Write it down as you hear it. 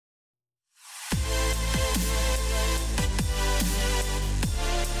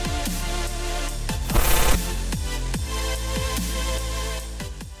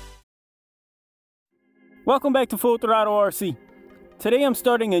Welcome back to FullThrottleRC. Today I'm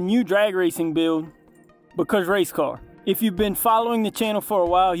starting a new drag racing build because race car. If you've been following the channel for a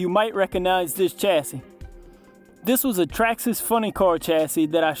while, you might recognize this chassis. This was a Dragster funny car chassis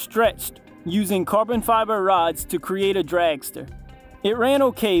that I stretched using carbon fiber rods to create a dragster. It ran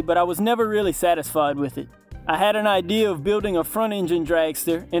okay, but I was never really satisfied with it. I had an idea of building a front engine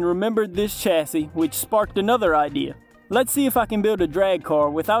dragster and remembered this chassis, which sparked another idea. Let's see if I can build a drag car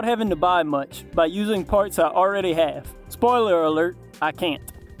without having to buy much by using parts I already have. Spoiler alert, I can't.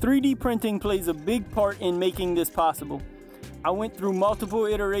 3D printing plays a big part in making this possible. I went through multiple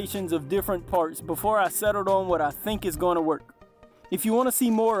iterations of different parts before I settled on what I think is going to work. If you want to see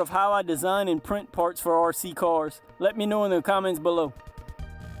more of how I design and print parts for RC cars, let me know in the comments below.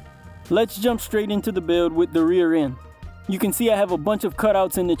 Let's jump straight into the build with the rear end. You can see I have a bunch of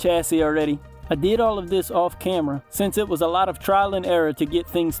cutouts in the chassis already. I did all of this off camera since it was a lot of trial and error to get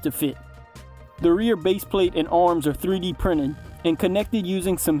things to fit. The rear base plate and arms are 3D printed and connected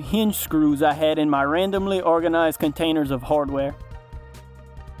using some hinge screws I had in my randomly organized containers of hardware.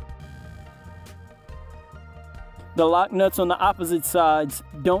 The lock nuts on the opposite sides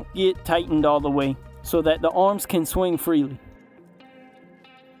don't get tightened all the way so that the arms can swing freely.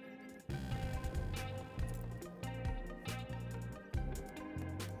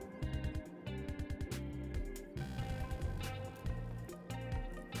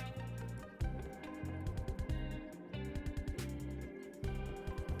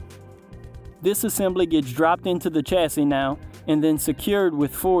 This assembly gets dropped into the chassis now and then secured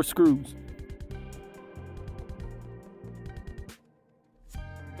with 4 screws.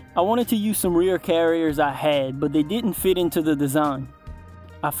 I wanted to use some rear carriers I had, but they didn't fit into the design.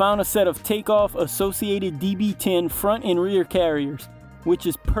 I found a set of takeoff associated DB10 front and rear carriers, which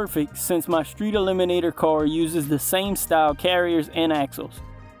is perfect since my Street Eliminator car uses the same style carriers and axles.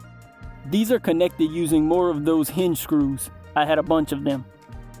 These are connected using more of those hinge screws. I had a bunch of them.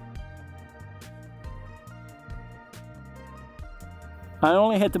 I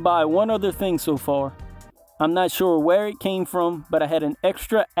only had to buy one other thing so far. I'm not sure where it came from, but I had an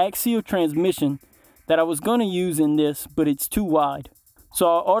extra axial transmission that I was going to use in this, but it's too wide. So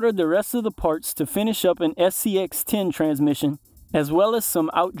I ordered the rest of the parts to finish up an SCX10 transmission, as well as some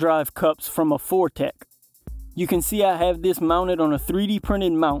outdrive cups from a Fortec. You can see I have this mounted on a 3D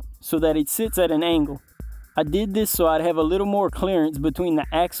printed mount so that it sits at an angle. I did this so I'd have a little more clearance between the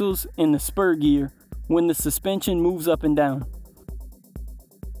axles and the spur gear when the suspension moves up and down.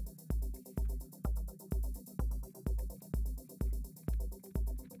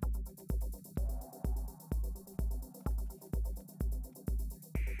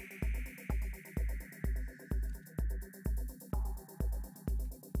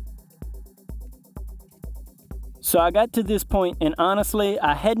 So I got to this point and honestly,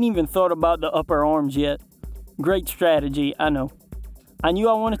 I hadn't even thought about the upper arms yet. Great strategy, I know. I knew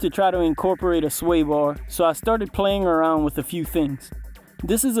I wanted to try to incorporate a sway bar, so I started playing around with a few things.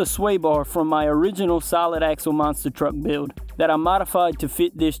 This is a sway bar from my original solid axle monster truck build that I modified to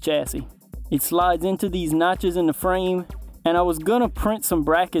fit this chassis. It slides into these notches in the frame, and I was gonna print some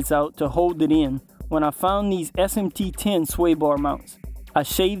brackets out to hold it in when I found these SMT10 sway bar mounts. I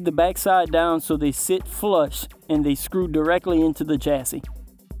shaved the backside down so they sit flush and they screw directly into the chassis.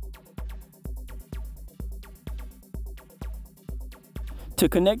 To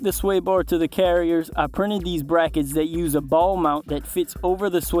connect the sway bar to the carriers, I printed these brackets that use a ball mount that fits over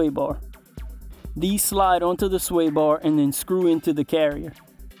the sway bar. These slide onto the sway bar and then screw into the carrier.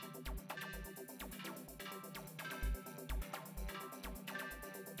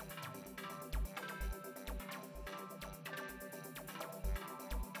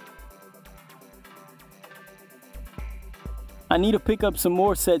 I need to pick up some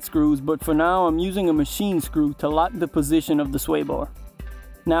more set screws, but for now I'm using a machine screw to lock the position of the sway bar.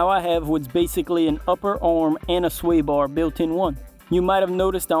 Now I have what's basically an upper arm and a sway bar built in one. You might have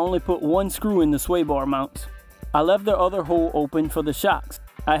noticed I only put one screw in the sway bar mounts. I left the other hole open for the shocks.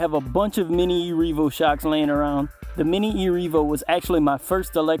 I have a bunch of mini E-Revo shocks laying around. The mini E-Revo was actually my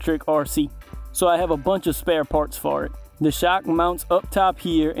first electric RC, so I have a bunch of spare parts for it. The shock mounts up top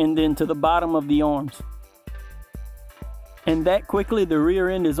here and then to the bottom of the arms. And that quickly the rear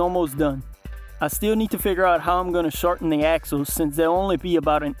end is almost done. I still need to figure out how I'm going to shorten the axles since they'll only be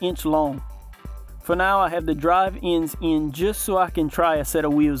about an inch long. For now I have the drive ends in just so I can try a set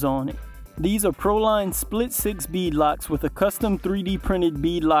of wheels on it. These are Proline split 6 bead locks with a custom 3D printed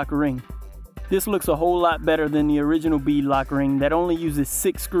bead lock ring. This looks a whole lot better than the original bead lock ring that only uses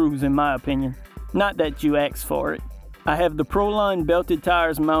 6 screws in my opinion. Not that you asked for it. I have the Proline belted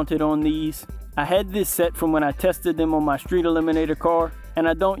tires mounted on these. I had this set from when I tested them on my Street Eliminator car, and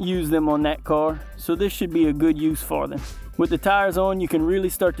I don't use them on that car, so this should be a good use for them. With the tires on, you can really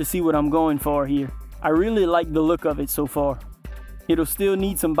start to see what I'm going for here. I really like the look of it so far. It'll still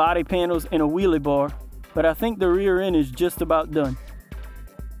need some body panels and a wheelie bar, but I think the rear end is just about done.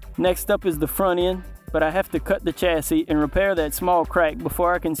 Next up is the front end, but I have to cut the chassis and repair that small crack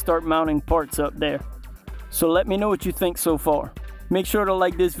before I can start mounting parts up there. So let me know what you think so far. Make sure to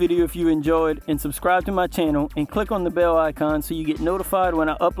like this video if you enjoyed, and subscribe to my channel and click on the bell icon so you get notified when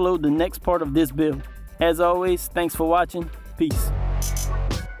I upload the next part of this build. As always, thanks for watching. Peace.